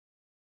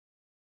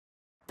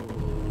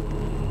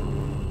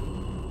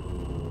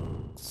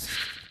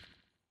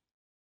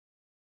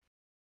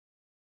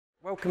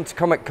Welcome to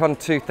Comic Con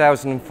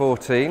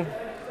 2014.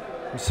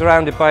 I'm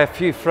surrounded by a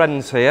few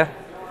friends here.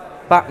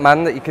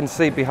 Batman, that you can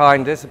see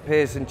behind us,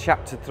 appears in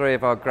chapter 3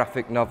 of our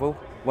graphic novel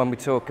when we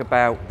talk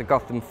about the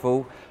Gotham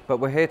Fall, but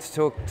we're here to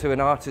talk to an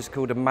artist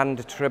called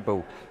Amanda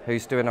Tribble,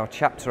 who's doing our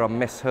chapter on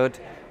Miss Hood,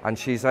 and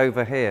she's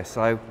over here,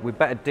 so we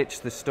better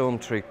ditch the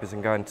stormtroopers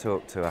and go and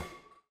talk to her.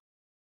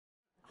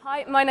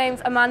 Hi, my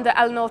name's Amanda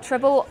Elanor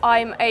Tribble.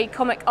 I'm a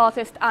comic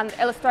artist and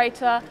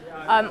illustrator.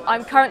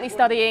 I'm currently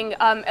studying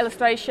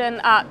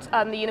illustration at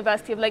the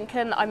University of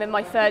Lincoln. I'm in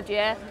my 3rd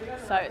year,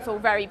 so it's all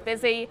very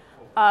busy.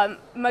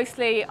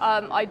 Mostly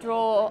I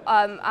draw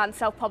and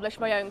self-publish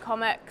my own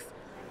comics.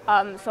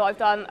 So I've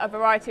done a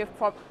variety of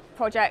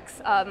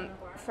projects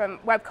from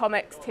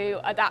webcomics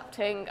to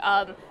adapting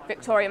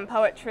Victorian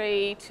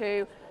poetry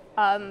to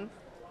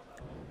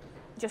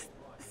just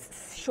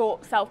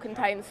short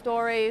self-contained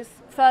stories.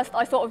 First,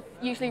 I sort of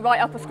usually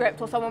write up a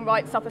script, or someone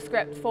writes up a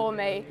script for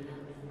me,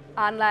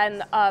 and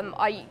then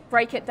I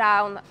break it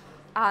down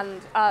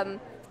and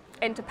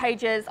into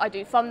pages. I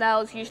do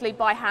thumbnails, usually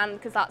by hand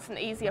because that's an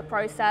easier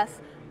process.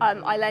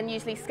 I then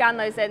usually scan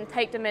those in,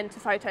 take them into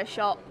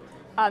Photoshop,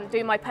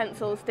 do my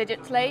pencils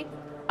digitally,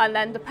 and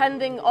then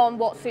depending on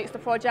what suits the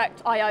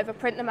project, I either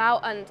print them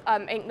out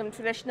and ink them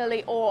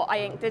traditionally, or I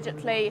ink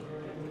digitally.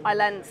 I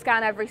then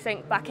scan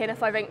everything back in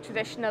if I've inked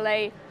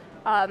traditionally,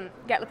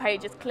 get the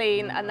pages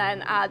clean, and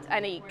then add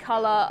any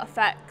colour,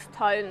 effects,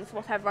 tones,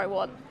 whatever I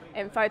want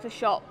in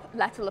Photoshop,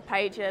 letter the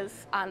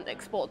pages and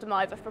export them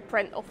either for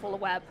print or for the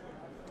web.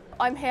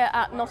 I'm here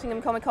at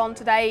Nottingham Comic Con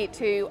today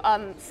to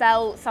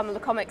sell some of the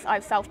comics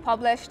I've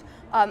self-published.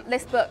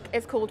 This book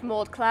is called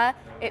Maud Clare.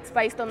 It's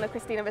based on the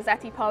Christina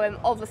Rossetti poem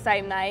of the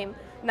same name.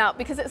 Now,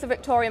 because it's a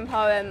Victorian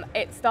poem,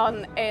 it's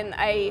done in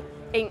a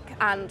ink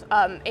and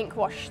ink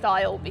wash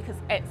style because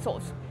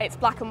it's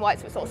black and white,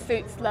 so it sort of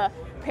suits the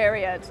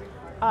period.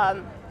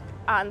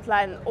 And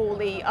then all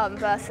the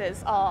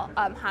verses are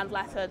hand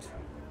lettered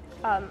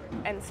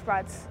in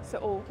spreads, so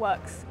it all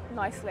works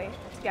nicely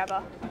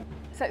together.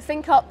 So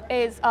Sync Up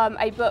is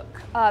a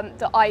book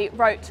that I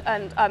wrote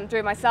and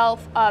drew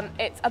myself.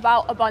 It's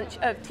about a bunch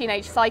of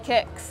teenage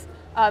psychics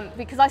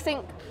because I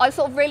think I'm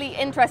sort of really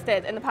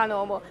interested in the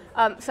paranormal.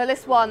 So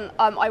this one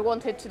I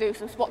wanted to do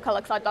some spot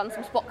colour because I'd done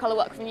some spot colour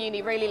work from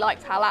uni, really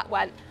liked how that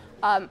went,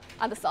 and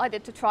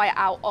decided to try it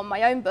out on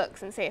my own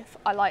books and see if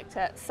I liked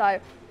it. So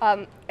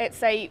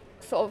it's a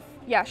sort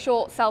of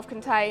short,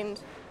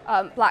 self-contained,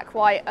 black,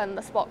 white, and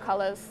the spot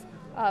colours,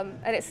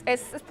 and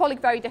it's probably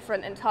very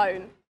different in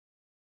tone.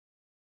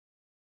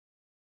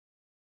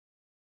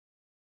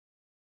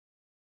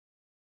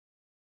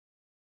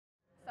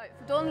 So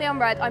for Dawn the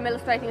Unread, I'm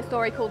illustrating a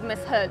story called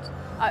Miss Hood.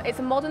 It's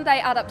a modern-day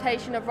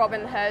adaptation of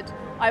Robin Hood.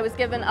 I was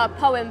given a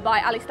poem by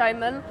Aly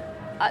Stoneman.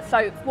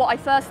 So what I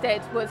first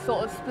did was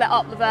sort of split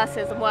up the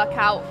verses and work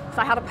out,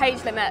 so I had a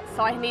page limit,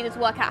 so I needed to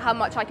work out how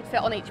much I could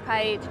fit on each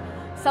page.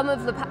 Some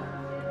of the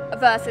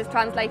verses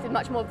translated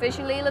much more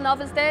visually than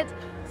others did,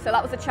 so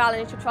that was a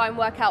challenge to try and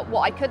work out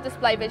what I could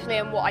display visually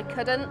and what I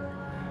couldn't,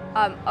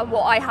 and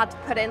what I had to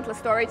put into the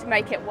story to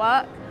make it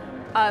work.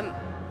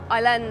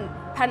 I then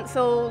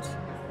penciled,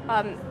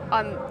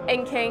 I'm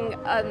inking,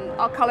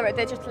 I'll colour it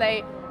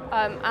digitally,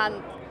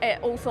 and it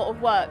all sort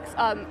of works.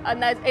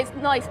 And it's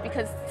nice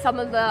because some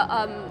of the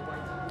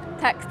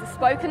text is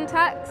spoken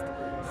text,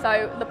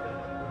 so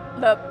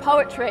the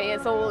poetry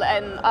is all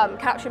in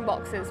caption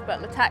boxes,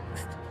 but the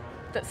text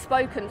that's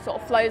spoken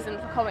sort of flows into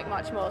the comic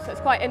much more, so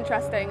it's quite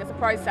interesting as a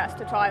process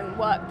to try and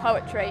work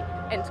poetry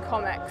into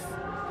comics.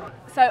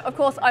 So of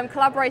course I'm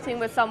collaborating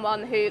with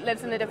someone who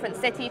lives in a different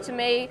city to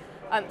me,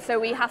 so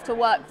we have to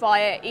work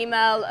via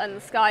email and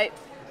Skype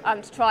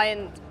to try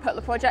and put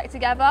the project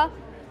together.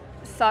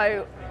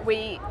 So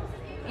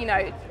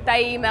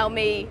they email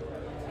me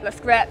the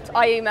script,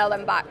 I email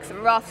them back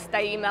some roughs,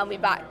 they email me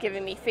back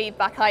giving me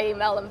feedback, I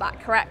email them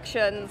back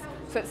corrections.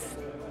 So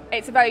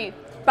it's a very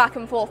back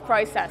and forth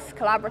process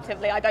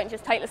collaboratively. I don't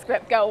just take the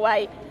script, go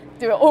away,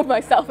 do it all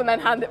myself and then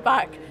hand it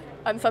back,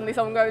 and suddenly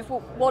someone goes, well,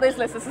 what is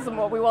this? This isn't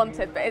what we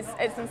wanted. But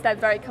it's instead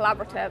very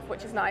collaborative,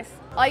 which is nice.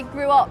 I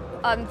grew up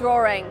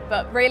drawing,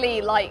 but really,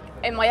 like,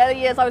 in my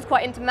early years I was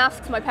quite into maths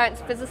because my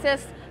parents are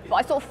physicists, but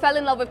I sort of fell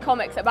in love with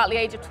comics at about the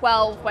age of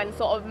 12 when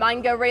sort of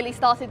manga really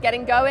started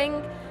getting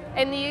going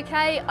in the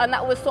UK, and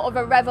that was sort of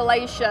a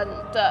revelation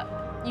that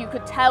you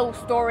could tell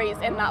stories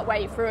in that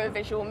way through a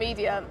visual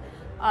medium.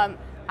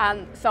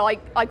 And so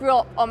I grew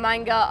up on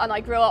manga, and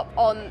I grew up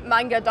on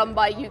manga done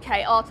by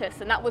UK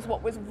artists, and that was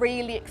what was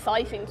really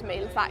exciting to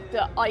me, the fact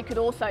that I could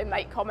also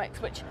make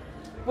comics, which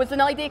was an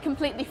idea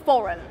completely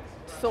foreign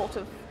to sort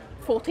of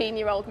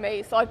 14-year-old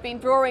me. So I've been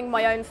drawing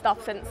my own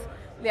stuff since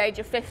the age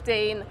of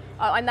 15.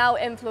 I'm now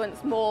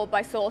influenced more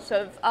by sort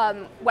of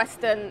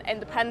Western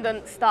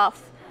independent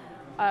stuff,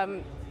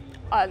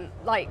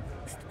 like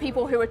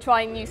people who are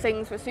trying new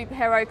things with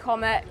superhero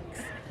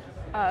comics.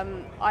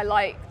 I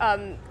like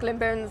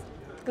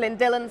Glyn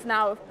Dillon's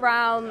Now of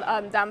Brown,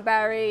 Dan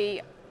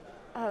Berry,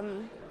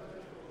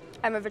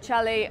 Emma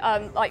Vicelli,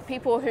 like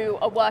people who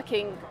are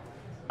working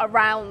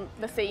around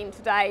the scene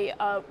today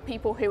are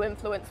people who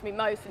influence me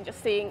most, and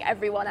just seeing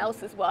everyone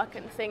else's work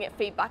and seeing it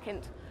feed back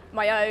into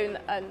my own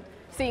and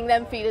seeing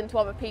them feed into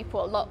other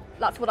people.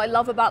 That's what I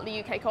love about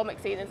the UK comic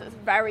scene, is it's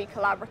very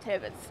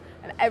collaborative,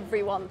 and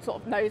everyone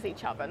sort of knows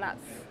each other, and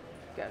that's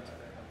good.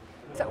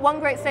 So one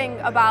great thing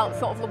about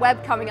sort of the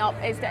web coming up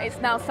is that it's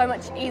now so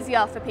much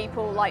easier for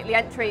people, like the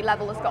entry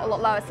level has got a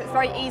lot lower, so it's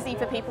very easy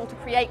for people to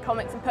create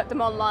comics and put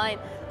them online,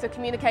 to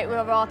communicate with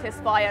other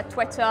artists via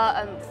Twitter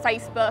and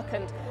Facebook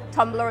and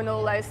Tumblr and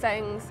all those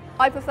things.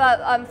 I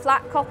prefer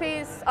flat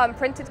copies,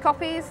 printed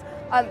copies,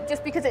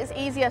 just because it's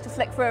easier to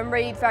flick through and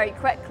read very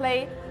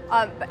quickly.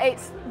 But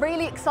it's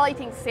really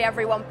exciting to see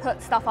everyone put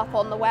stuff up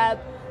on the web,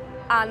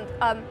 and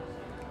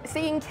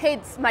seeing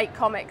kids make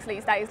comics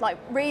these days, like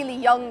really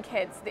young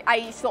kids, the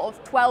age sort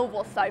of 12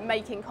 or so,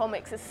 making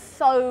comics is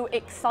so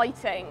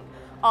exciting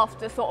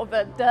after sort of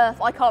a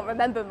dearth. I can't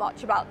remember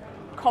much about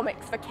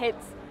comics for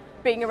kids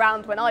being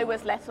around when I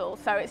was little,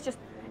 so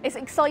it's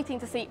exciting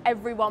to see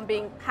everyone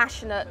being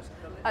passionate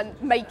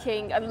and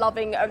making and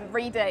loving and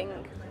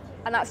reading,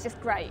 and that's just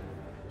great.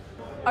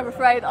 I'm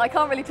afraid I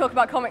can't really talk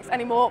about comics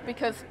anymore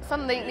because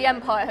suddenly the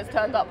Empire has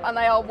turned up and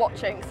they are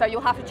watching, so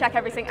you'll have to check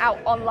everything out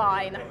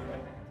online.